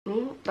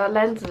that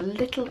lens is a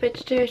little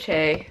bit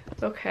dirty.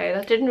 Okay,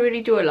 that didn't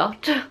really do a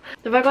lot.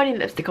 Have I got any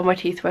lipstick on my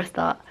teeth? Where's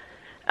that?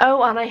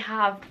 Oh, and I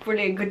have.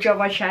 Brilliant, good job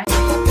I checked.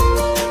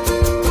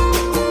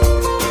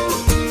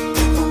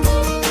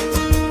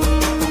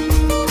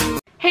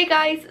 Hey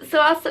guys,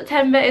 so as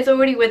September is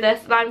already with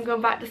us and I'm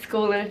going back to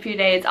school in a few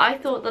days, I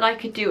thought that I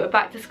could do a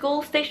back to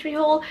school stationery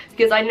haul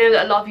because I know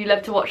that a lot of you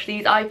love to watch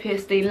these. I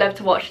personally love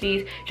to watch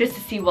these just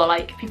to see what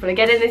like people are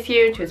getting this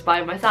year and to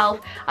inspire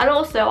myself. And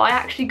also I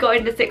actually got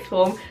into sixth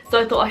form,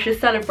 so I thought I should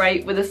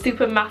celebrate with a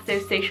super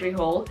massive stationery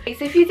haul.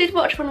 So if you did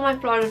watch one of my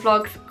Florida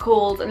vlogs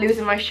called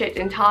Losing My Shit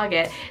in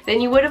Target,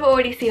 then you would have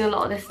already seen a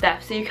lot of this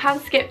stuff. So you can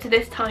skip to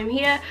this time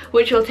here,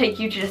 which will take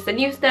you to just the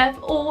new stuff,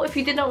 or if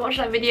you did not watch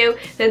that video,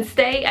 then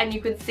stay and you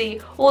can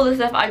see all the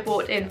stuff I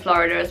bought in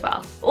Florida as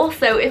well.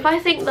 Also, if I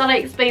think that I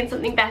explained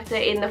something better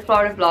in the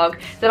Florida vlog,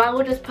 then I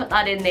will just put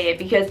that in there,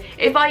 because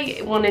if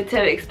I wanted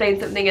to explain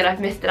something and I've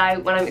missed it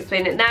out when I'm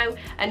explaining it now,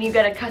 and you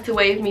get a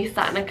cutaway of me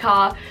sat in a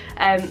car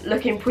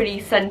looking pretty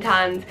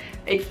suntanned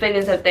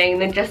explaining something,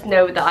 then just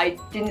know that I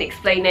didn't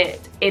explain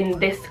it in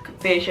this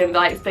version, but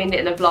I explained it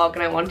in the vlog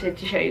and I wanted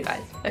to show you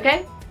guys.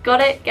 Okay? Got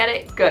it? Get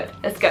it? Good.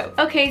 Let's go.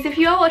 Okay, so if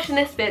you are watching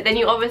this bit, then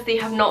you obviously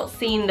have not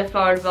seen the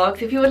Florida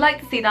vlogs. If you would like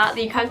to see that,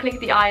 then you can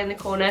click the eye in the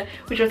corner,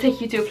 which will take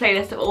you to a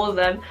playlist of all of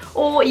them.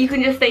 Or you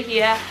can just stay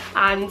here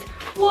and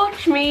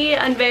watch me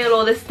unveil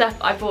all this stuff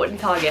I bought in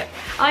Target.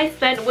 I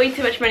spent way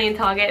too much money in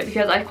Target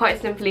because I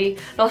quite simply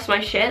lost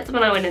my shit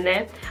when I went in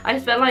there. I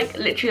spent like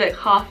literally like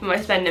half of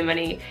my spending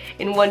money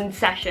in one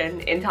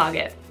session in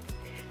Target.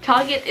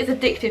 Target is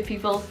addictive,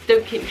 people.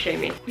 Don't keep showing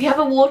me. We have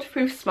a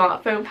waterproof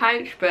smartphone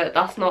pouch, but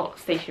that's not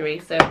stationary,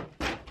 so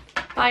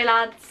bye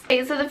lads.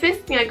 Okay, so the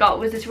first thing I got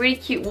was this really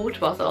cute water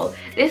bottle.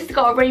 This has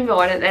got a rainbow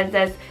on it and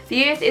says,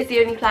 "The Earth is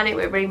the only planet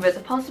where rainbows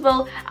are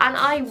possible," and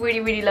I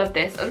really love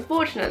this.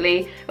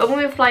 Unfortunately, when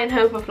we were flying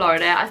home from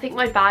Florida, I think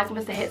my bag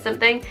must have hit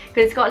something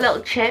because it's got a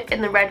little chip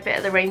in the red bit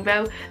of the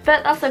rainbow,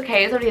 but that's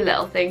okay, it's only a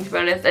little thing to be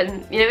honest,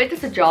 and you know, it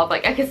does a job.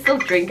 Like, I can still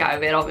drink out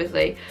of it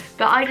obviously,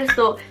 but I just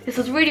thought this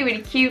was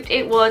really cute.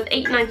 It was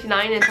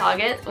 $8.99 in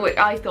Target, which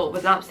I thought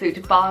was an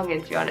absolute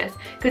bargain to be honest,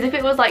 because if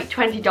it was like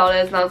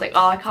 $20 and I was like,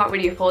 oh, I can't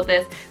really afford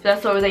this, but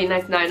I saw it was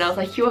 $8.99 and I was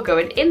like, you are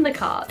going in the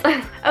cart.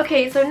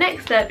 Okay, so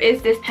next up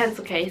is this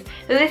pencil case.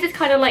 So this is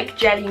kind of like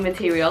jelly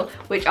material,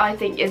 which I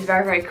think is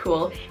very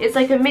cool. It's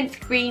like a mint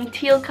green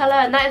teal colour,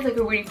 and that is like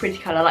a really pretty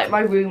colour. Like, my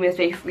room is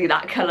basically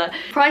that colour.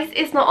 Price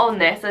is not on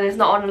this, and it's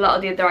not on a lot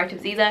of the other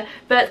items either,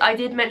 but I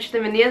did mention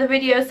them in the other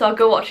video, so I'll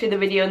go watch the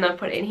video and then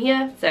put it in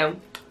here. So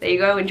there you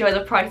go, enjoy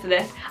the price of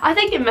this. I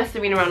think it must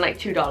have been around like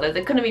 $2.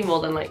 It couldn't be more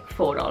than like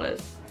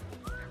 $4.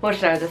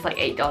 Watch now, it's like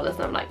 $8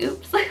 and I'm like,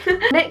 oops.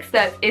 Next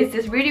up is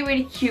this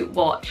really cute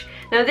watch.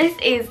 Now this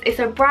is, it's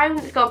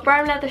got a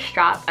brown leather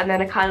strap and then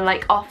a kind of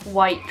like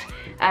off-white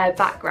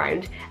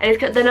background, and it's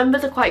got, the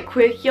numbers are quite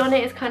quirky on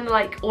it. It's kind of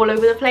like all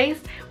over the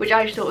place, which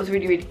I just thought was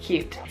really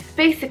cute.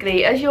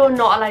 Basically, as you're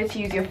not allowed to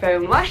use your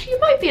phone, well actually you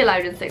might be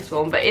allowed in sixth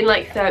form, but in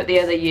like throughout the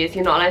other years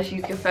you're not allowed to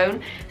use your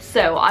phone.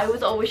 So I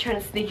was always trying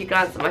to sneak a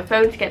glance at my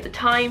phone to get the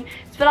time,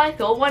 but I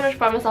thought, why not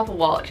buy myself a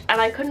watch?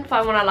 And I couldn't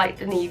find one I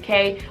liked in the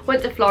UK,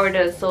 went to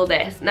Florida and saw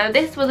this. Now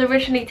this was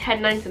originally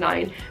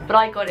 $10.99, but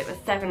I got it for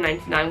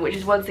 $7.99, which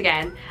is once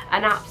again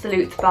an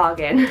absolute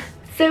bargain.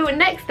 So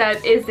next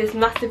up is this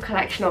massive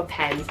collection of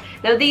pens.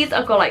 Now these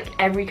have got like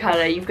every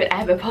colour you could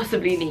ever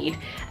possibly need.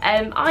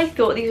 I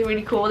thought these were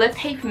really cool. They're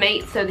paper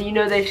mates, so that you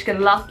know they're just going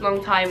to last a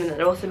long time, and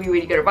they'll also be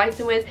really good at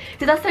writing with.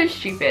 Because that's so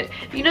stupid.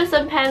 But you know,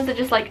 some pens are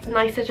just like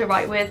nicer to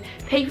write with.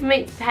 Paper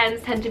mate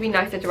pens tend to be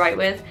nicer to write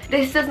with.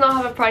 This does not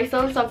have a price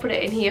on, so I'll put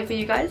it in here for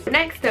you guys.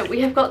 Next up,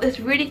 we have got this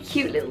really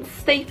cute little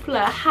stapler.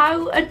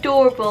 How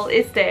adorable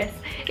is this?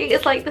 It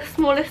is like the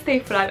smallest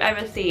stapler I've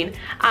ever seen,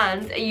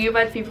 and you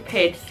might be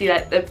prepared to see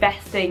like the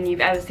best thing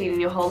you've ever seen in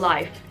your whole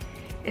life.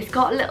 It's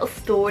got a little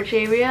storage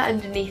area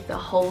underneath that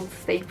holds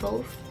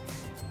staples.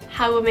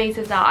 How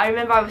amazing is that? I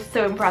remember I was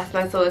so impressed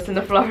when I saw this in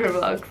the Florida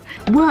vlogs.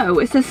 Whoa,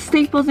 it says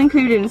staples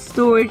included in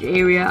storage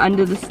area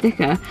under the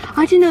sticker.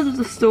 I didn't know there was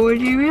a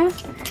storage area.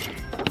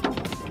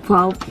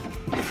 Well,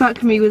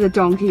 fuck me with a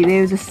donkey.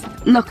 There's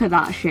a, look at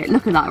that shit,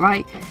 look at that,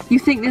 right? You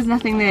think there's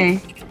nothing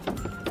there?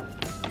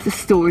 It's a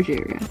storage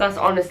area. That's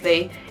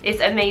honestly,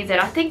 it's amazing.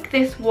 I think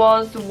this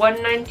was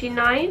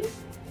 $1.99.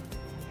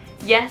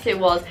 Yes, it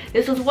was.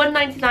 This was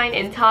 $1.99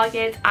 in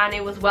Target, and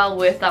it was well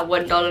worth that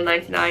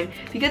 $1.99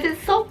 because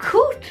it's so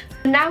cute.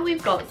 Now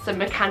we've got some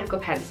mechanical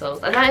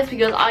pencils, and that is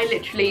because I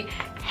literally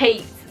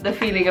hate the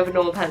feeling of a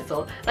normal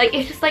pencil. Like,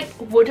 it's just like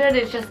wooden.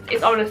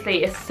 It's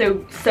honestly, it's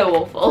so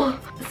awful.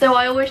 So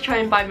I always try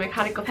and buy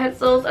mechanical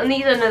pencils, and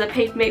these are another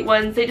paper mate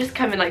ones. They just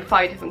come in like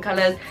 5 different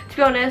colours. To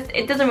be honest,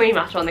 it doesn't really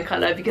matter on the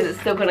colour because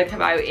it's still going to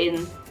come out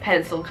in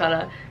pencil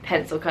colour,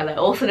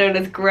 also known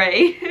as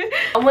grey.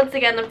 And once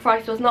again, the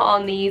price was not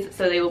on these,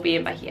 so they will be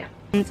in by here.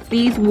 And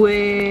these were,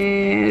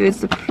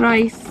 there's the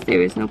price,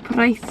 there is no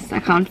price, I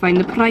can't find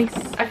the price.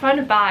 I found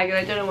a bag and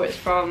I don't know where it's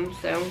from,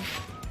 so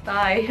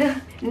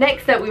Bye.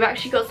 Next up, we've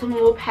actually got some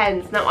more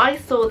pens. Now, I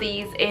saw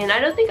these in, I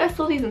don't think I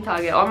saw these in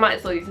Target, or I might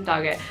have saw these in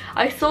Target.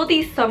 I saw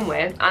these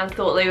somewhere and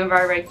thought they were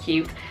very, very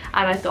cute,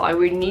 and I thought I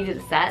really needed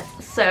a set,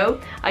 so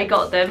I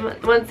got them.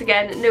 Once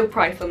again, no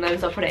price on them,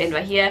 so I'll put it in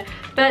right here.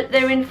 But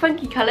they're in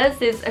funky colours.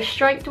 There's a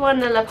striped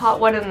one, a leopard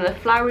one, and a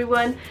flowery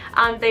one,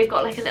 and they've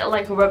got like a little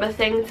like rubber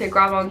thing to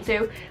grab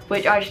onto,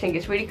 which I just think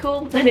is really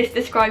cool. And it's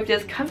described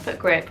as comfort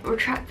grip,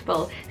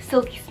 retractable,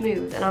 silky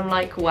smooth, and I'm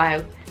like,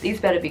 wow, these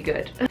better be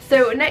good.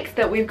 So next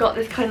up, we've got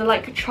this kind of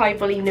like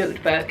tribal-y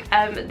notebook.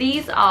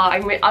 These are,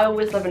 I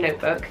always love a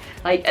notebook.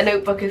 Like, a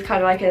notebook is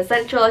kind of like an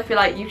essential. I feel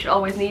like you should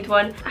always need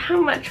one.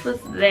 How much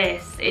was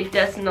this? It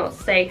does not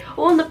say.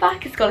 Oh, on the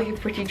back it's got like a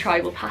pretty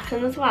tribal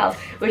pattern as well,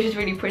 which is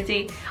really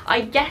pretty.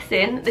 I'm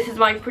guessing, this is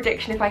my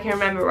prediction if I can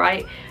remember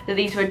right, that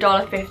these were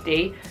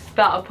 $1.50.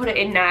 But I'll put it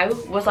in now.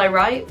 Was I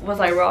right? Was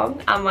I wrong?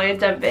 Am I a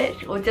dumb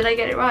bitch? Or did I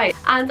get it right?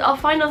 And our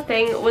final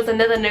thing was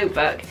another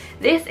notebook.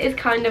 This is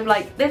kind of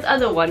like this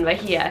other one right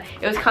here.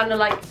 It was kind of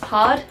like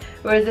hard,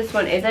 whereas this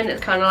one isn't.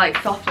 It's kind of like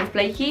soft and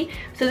flaky.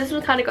 So this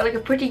one kind of got like a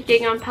pretty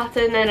gingham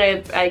pattern,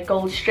 then a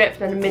gold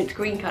strip, and a mint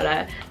green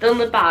colour. Then on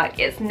the back,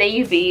 it's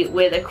navy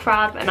with a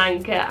crab, an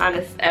anchor,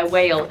 and a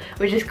whale,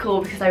 which is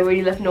cool because I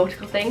really love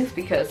nautical things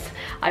because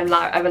I'm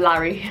a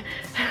Larry.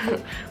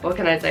 What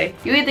can I say?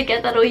 You either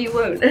get that or you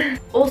won't.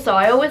 Also,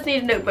 I always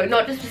need a notebook,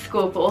 not just for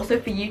school, but also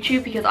for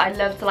YouTube, because I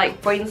love to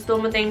like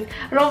brainstorm and things.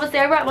 And obviously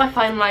I write my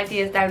final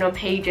ideas down on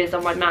pages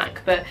on my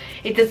Mac, but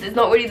it's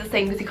not really the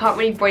same because you can't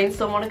really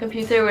brainstorm on a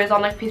computer, whereas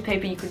on like a piece of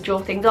paper you can draw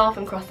things off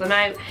and cross them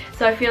out.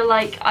 So I feel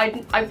like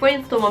I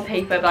brainstorm on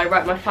paper, but I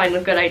write my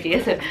final good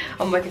ideas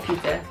on my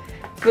computer.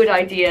 Good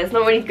ideas,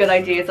 not really good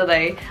ideas, are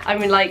they? I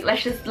mean, like,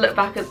 let's just look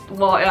back at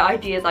what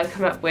ideas I've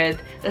come up with.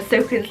 The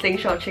soaking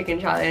slingshot chicken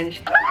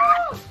challenge.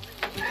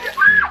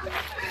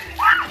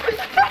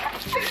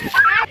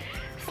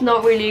 It's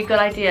not really a good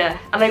idea,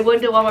 and I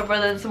wonder why my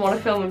brother doesn't want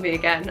to film with me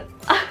again.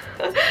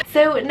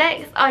 So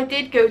next, I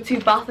did go to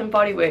Bath and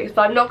Body Works,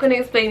 but I'm not going to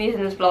explain these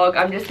in this vlog.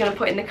 I'm just going to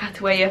put in the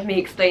cutaway of me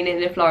explaining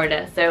it in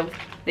Florida. So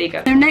there you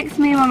go. So next,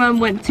 me and my mum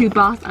went to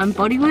Bath and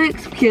Body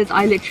Works because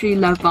I literally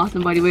love Bath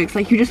and Body Works.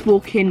 Like, you just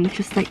walk in,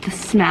 just like the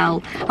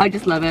smell, I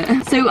just love it.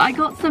 So I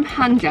got some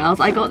hand gels.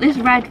 I got this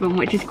red one,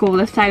 which is called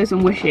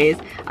 1,000 Wishes,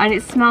 and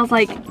it smells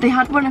like, they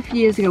had one a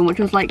few years ago which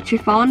was like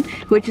chiffon,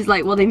 which is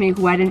like what they make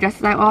wedding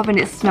dresses out of, and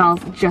it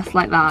smells just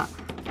like that.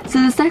 So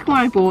the second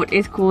one I bought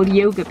is called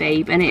Yoga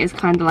Babe, and it is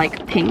kind of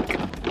like pink.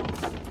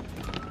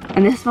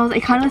 And this smells,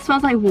 it kind of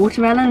smells like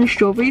watermelon and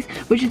strawberries,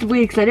 which is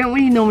weird because I don't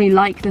really normally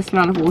like the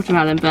smell of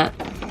watermelon, but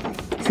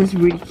this is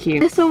really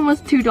cute. This one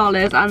was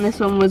 $2 and this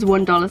one was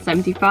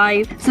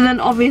 $1.75. So then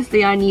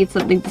obviously I need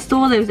something to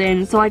store those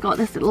in, so I got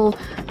this little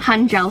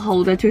hand gel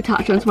holder to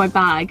attach onto my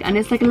bag, and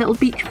it's like a little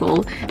beach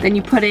ball. Then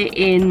you put it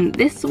in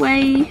this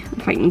way,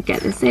 if I can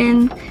get this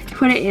in,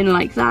 put it in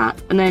like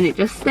that, and then it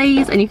just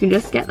stays and you can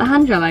just get the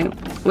hand gel out,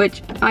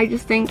 which I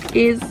just think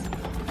is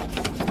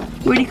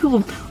really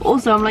cool.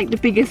 Also, I'm like the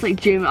biggest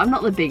like I'm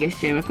not the biggest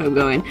germaphobe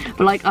going,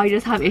 but like I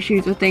just have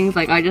issues with things.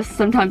 Like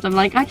sometimes I'm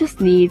like, I just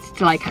need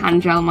to like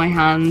hand gel my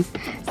hands,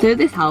 so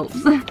this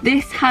helps.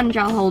 This hand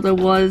gel holder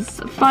was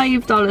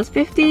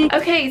 $5.50.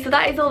 Okay, so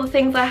that is all the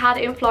things I had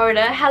in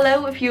Florida.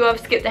 Hello if you have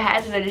skipped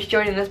ahead and are just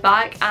joining us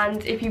back,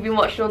 and if you've been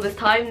watching all this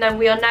time, then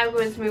we are now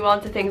going to move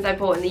on to things I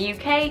bought in the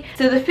UK.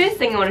 So the first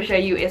thing I want to show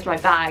you is my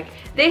bag.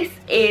 This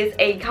is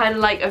a kind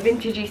of like a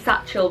vintagey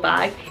satchel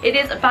bag. It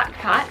is a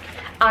backpack,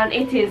 and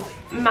it is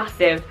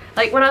massive.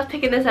 Like, when I was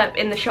picking this up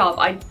in the shop,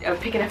 I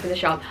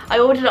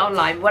ordered it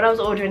online. When I was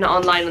ordering it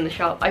online on the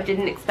shop, I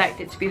didn't expect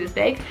it to be this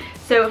big.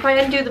 So if I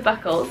undo the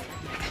buckles,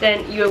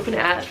 then you open it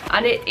up,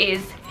 and it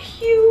is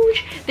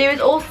huge. There is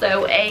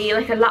also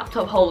a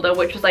laptop holder,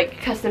 which was like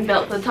custom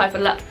built for the type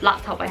of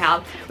laptop I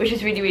have, which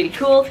is really, really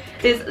cool.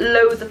 There's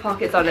loads of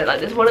pockets on it. Like,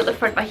 there's one at the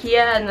front by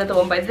here, another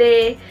one by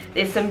there.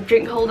 There's some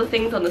drink holder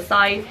things on the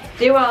side.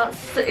 There are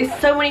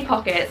so many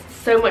pockets,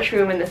 so much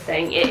room in this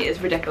thing. It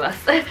is ridiculous.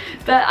 But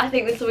I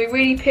think this will be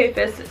really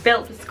purpose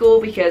built for school,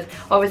 because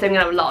obviously I'm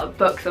gonna have a lot of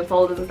books and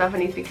folders and stuff I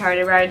need to be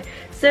carrying around.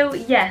 So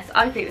yes,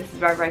 I think this is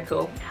very, very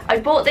cool. I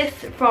bought this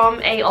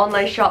from an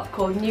online shop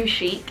called New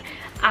Chic,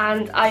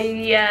 and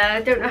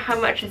I don't know how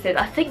much this is.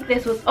 I think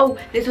this was, oh,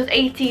 this was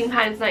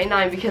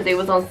 £18.99 because it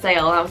was on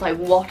sale, and I was like,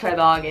 what a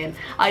bargain.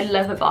 I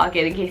love a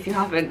bargain, in case you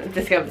haven't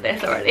discovered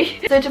this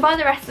already. So to buy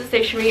the rest of the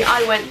stationery,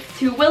 I went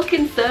to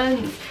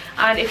Wilkinson's.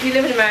 And if you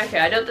live in America,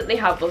 I don't think they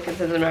have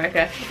Wilkinson's in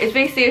America. It's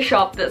basically a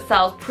shop that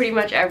sells pretty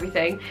much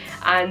everything,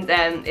 and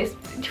it's,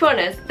 to be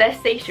honest, their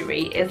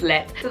stationery is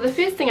lit. So the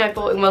first thing I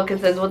bought in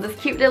Wilkinson's was this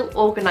cute little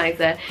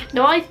organizer.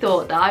 Now, I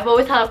thought that I've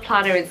always had a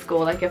planner in school,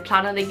 like a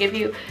planner they give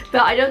you,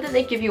 but I don't think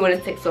they give you one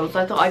in sixth form,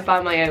 so I thought I'd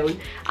buy my own.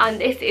 And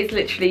this is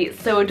literally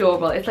so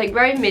adorable. It's like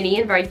very mini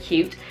and very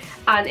cute.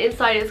 And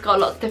inside it's got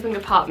lots of different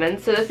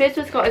compartments. So the first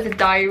one it's got is a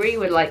diary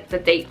with like the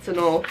dates and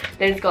all.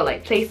 Then it's got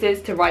like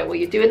places to write what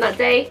you're doing that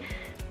day.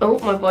 Oh,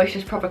 my voice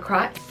just proper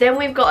cracked. Then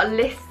we've got a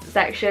list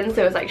section,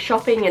 so it's like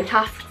shopping and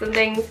tasks and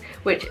things,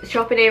 which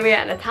shopping area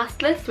and a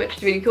task list, which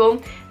is really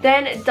cool.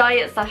 Then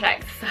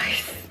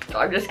diet/exercise.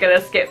 I'm just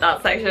gonna skip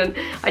that section.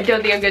 I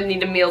don't think I'm gonna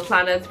need a meal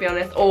planner, to be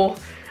honest, or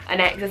an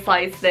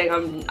exercise thing.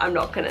 I'm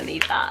not gonna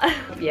need that.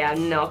 Yeah,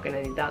 I'm not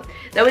gonna need that.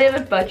 Then we have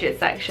a budget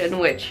section,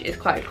 which is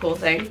quite a cool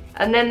thing.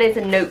 And then there's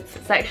a notes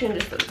section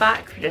just at the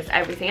back for just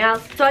everything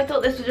else. So I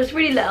thought this was just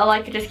really little.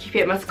 I could just keep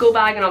it in my school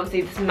bag, and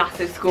obviously this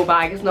massive school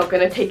bag is not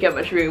gonna take up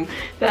much room.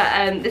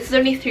 But this is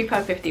only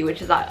 £3.50,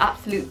 which is like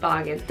absolute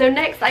bargain. So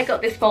next I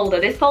got this folder.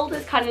 This folder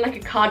is kind of like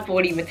a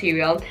cardboardy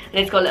material, and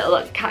it's got little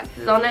like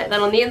cactus on it. Then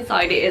on the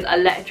inside it is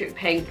electric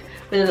pink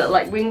with a little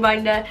like ring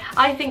binder.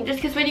 I think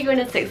just because when you go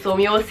into sixth form,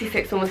 you always see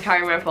sixth formers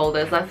carrying around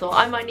folders, and I thought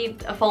I might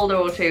need a folder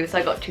or two, so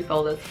I got 2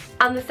 folders.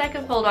 And the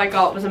second folder I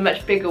got was a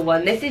much bigger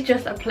one. This is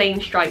just a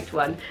plain striped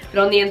one, but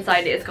on the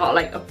inside it's got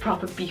like a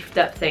proper beefed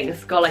up thing.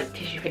 It's got like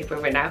tissue paper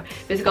over it now,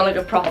 but it's got like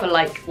a proper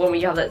like one where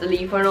you have like the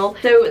lever and all.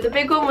 So the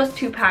big one was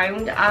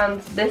 £2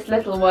 and this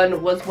little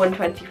one was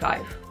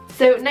 £1.25.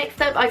 So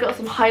next up I got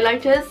some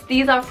highlighters.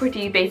 These are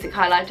pretty basic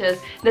highlighters,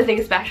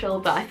 nothing special,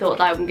 but I thought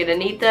that I'm gonna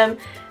need them.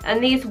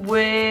 And these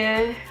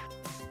were...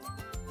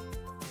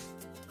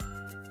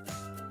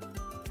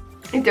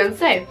 it don't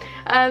say.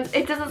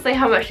 It doesn't say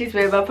how much these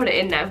were, but I'll put it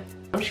in now.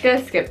 I'm just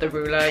gonna skip the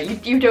ruler.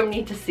 You don't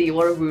need to see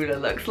what a ruler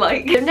looks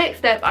like. So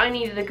next up, I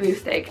needed a glue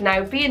stick.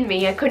 Now, being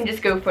me, I couldn't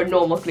just go for a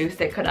normal glue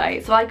stick, could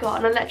I? So I got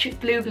an electric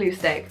blue glue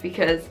stick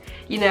because,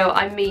 you know,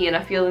 I'm me and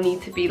I feel the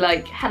need to be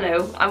like,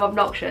 hello, I'm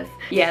obnoxious.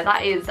 Yeah,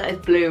 that is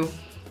blue.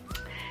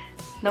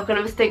 Not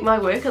gonna mistake my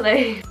work, are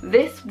they?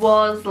 This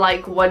was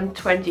like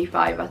 $1.25,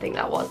 I think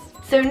that was.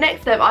 So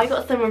next up, I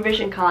got some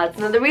revision cards.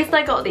 Now the reason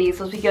I got these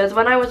was because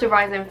when I was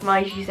revising for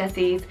my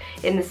GCSEs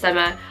in the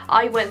summer,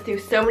 I went through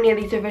so many of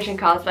these revision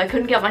cards, but I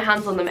couldn't get my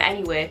hands on them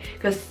anyway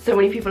because so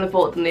many people have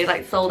bought them, they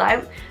like sold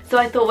out. So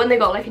I thought when they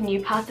got like a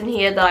new pattern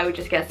here that I would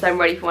just get some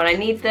ready for when I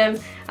need them.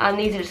 And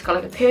these have just got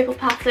like a purple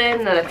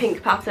pattern and a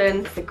pink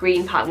pattern, the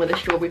green pattern with a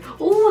strawberry.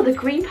 Oh, the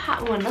green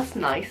pattern one, that's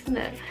nice, isn't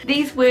it?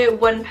 These were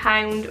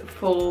 £1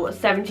 for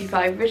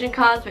 75 revision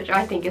cards, which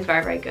I think is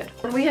very, very good.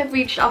 And we have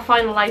reached our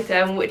final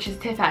item, which is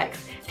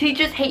Tipp-Ex.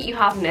 Teachers hate you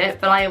having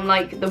it, but I am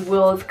like the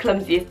world's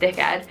clumsiest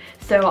dickhead,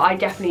 so I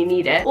definitely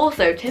need it.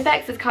 Also,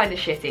 Tipp-Ex is kind of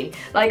shitty.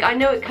 Like, I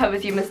know it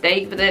covers your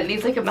mistake, but then it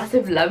leaves like a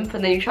massive lump,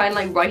 and then you try and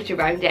like write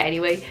around it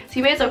anyway, so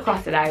you may as well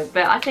cross it out,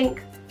 but I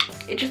think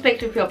it just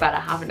makes me feel better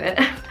having it.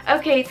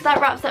 Okay, so that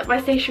wraps up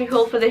my stationery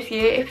haul for this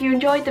year. If you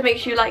enjoyed, then make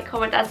sure you like,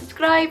 comment and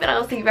subscribe, and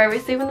I'll see you very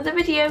soon in another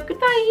video.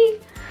 Goodbye!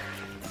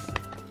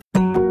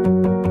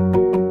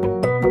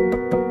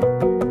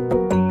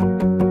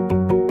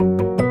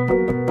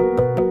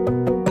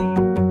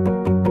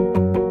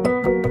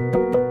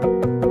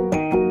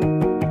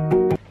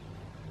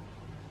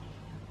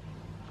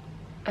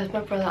 As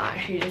my brother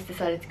actually just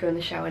decided to go in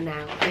the shower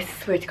now. I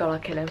swear to God I'll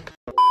kill him.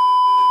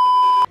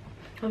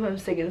 My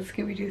mum's singing the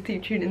Scooby-Doo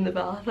theme tune in the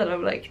bath and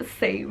I'm like,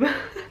 same.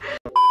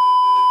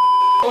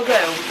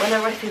 Although,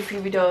 whenever I see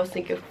Scooby-Doo I was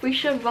thinking,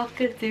 Freesha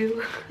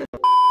Rockadoo.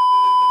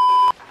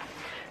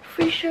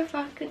 Freesha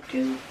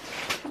Rockadoo,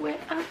 where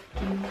are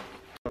you?